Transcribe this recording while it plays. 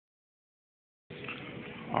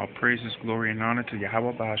All praises, glory, and honor to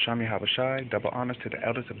Yahweh Bahasham Yahweh Shai. Double honors to the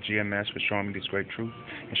elders of GMS for showing me this great truth.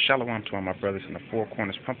 And shalom to all my brothers in the four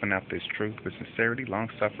corners pumping out this truth with sincerity, long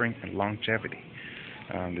suffering, and longevity.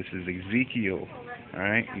 This is Ezekiel, all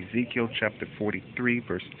right? Ezekiel chapter 43,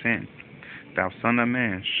 verse 10. Thou son of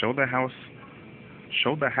man, show the house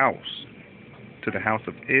to the house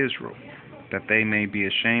of Israel, that they may be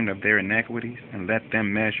ashamed of their iniquities, and let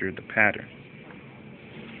them measure the pattern.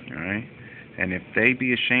 All right? And if they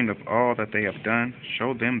be ashamed of all that they have done,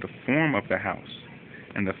 show them the form of the house,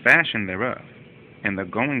 and the fashion thereof, and the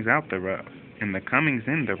goings out thereof, and the comings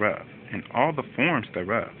in thereof, and all the forms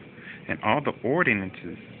thereof, and all the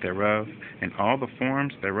ordinances thereof, and all the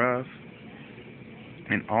forms thereof,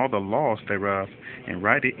 and all the laws thereof, and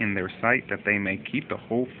write it in their sight, that they may keep the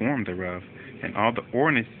whole form thereof, and all the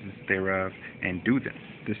ordinances thereof, and do them.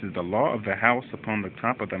 This is the law of the house upon the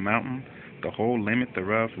top of the mountain. The whole limit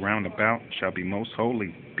thereof round about shall be most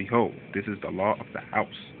holy. Behold, this is the law of the house.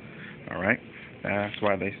 All right. That's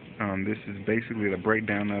why this is basically the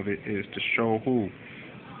breakdown of it, is to show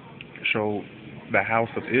the house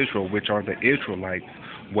of Israel, which are the Israelites,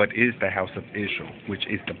 what is the house of Israel, which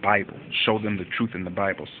is the Bible. Show them the truth in the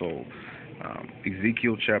Bible. So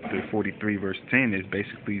Ezekiel chapter 43 verse 10 is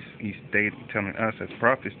basically he's telling us as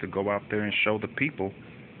prophets to go out there and show the people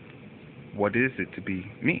what is it to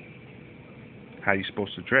be me. How you're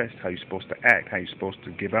supposed to dress, how you're supposed to act, how you're supposed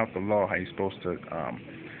to give out the law, how you're supposed to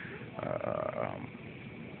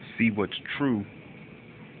see what's true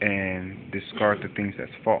and discard the things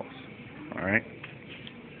that's false. All right.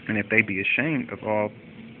 And if they be ashamed of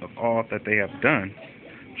all that they have done,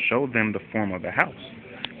 show them the form of the house.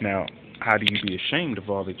 Now, how do you be ashamed of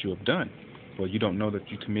all that you have done? Well, you don't know that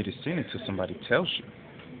you committed sin until somebody tells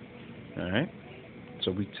you. All right. So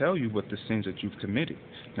we tell you what the sins that you've committed.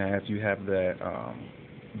 Now, if you have that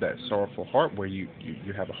sorrowful heart where you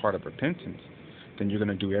have a heart of repentance, then you're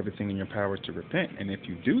going to do everything in your power to repent. And if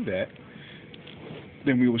you do that,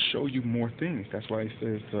 then we will show you more things. That's why it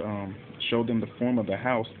says to show them the form of the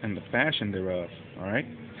house and the fashion thereof, all right?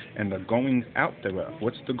 And the goings out thereof.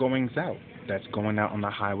 What's the goings out? That's going out on the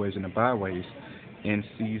highways and the byways in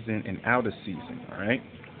season and out of season, all right?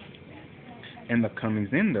 And the comings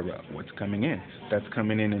in thereof. What's coming in? That's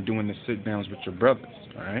coming in and doing the sit-downs with your brothers,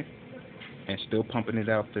 all right? And still pumping it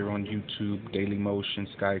out there on YouTube, Daily Motion,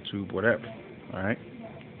 SkyTube, whatever, all right?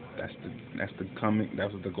 That's the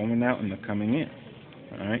going out and the coming in,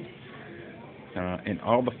 all right? And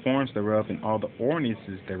all the forms thereof and all the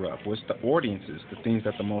ordinances thereof. What's the ordinances? The things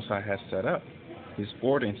that the Most High has set up. His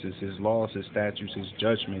ordinances, His laws, His statutes, His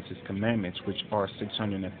judgments, His commandments, which are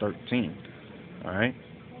 613, all right?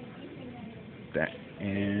 That,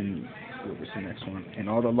 and what was the next one? And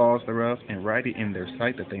all the laws thereof, and write it in their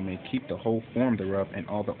sight, that they may keep the whole form thereof, and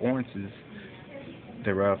all the ordinances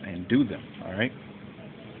thereof, and do them. All right.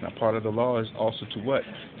 Now, part of the law is also to what?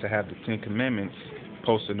 To have the 10 Commandments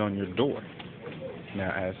posted on your door.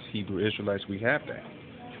 Now, as Hebrew Israelites, we have that.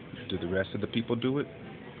 Do the rest of the people do it?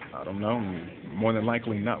 I don't know. More than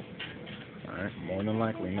likely, no. All right. More than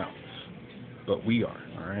likely, no. But we are,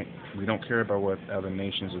 all right? We don't care about what other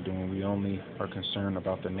nations are doing. We only are concerned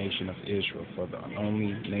about the nation of Israel. For the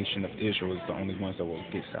only nation of Israel is the only ones that will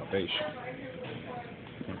get salvation.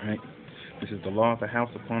 All right? This is the law of the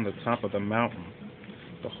house upon the top of the mountain.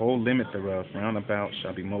 The whole limit thereof round about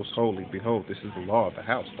shall be most holy. Behold, this is the law of the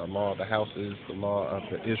house. The law of the house is the law of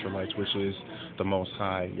the Israelites, which is the Most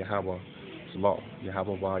High Yahweh's law.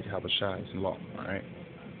 Yahweh Shai's law, all right?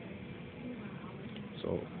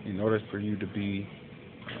 So in order for you to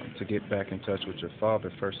get back in touch with your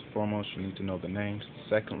Father, first and foremost, you need to know the names.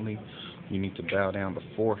 Secondly, you need to bow down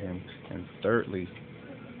before Him. And thirdly,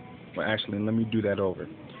 well, actually, let me do that over.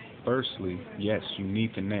 Firstly, yes, you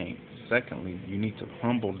need the name. Secondly, you need to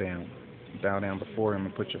bow down before Him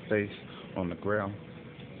and put your face on the ground.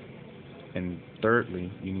 And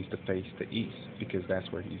thirdly, you need to face the east, because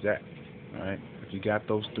that's where He's at. All right? If you got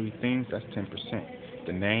those three things, that's 10%.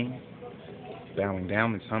 The name, bowing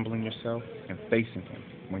down is humbling yourself, and facing Him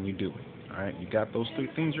when you do it. All right, you got those three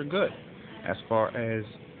things, you're good as far as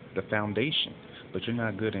the foundation. But you're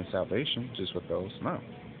not good in salvation just with those, no.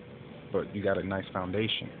 But you got a nice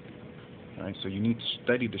foundation. All right, so you need to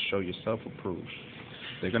study to show yourself approved.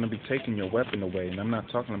 They're going to be taking your weapon away, and I'm not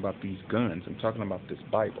talking about these guns. I'm talking about this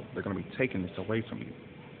Bible. They're going to be taking this away from you.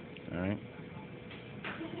 All right,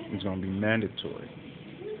 it's going to be mandatory.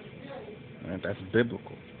 All right, that's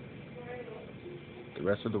biblical. The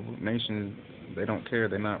rest of the nation, they don't care.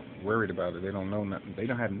 They're not worried about it. They don't know nothing. They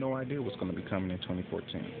don't have no idea what's going to be coming in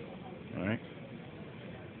 2014. All right?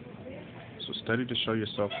 So study to show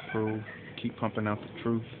yourself approved. Keep pumping out the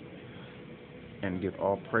truth. and give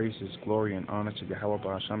all praises, glory, and honor to Yahweh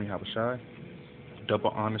Ba'asham Yahushai.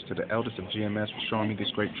 Double honors to the elders of GMS for showing me this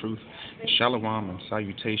great truth. And shalom and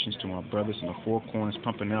salutations to my brothers in the four corners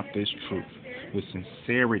pumping out this truth with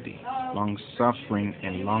sincerity, long suffering,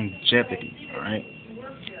 and longevity. All right?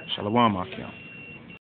 Shalom, Akim.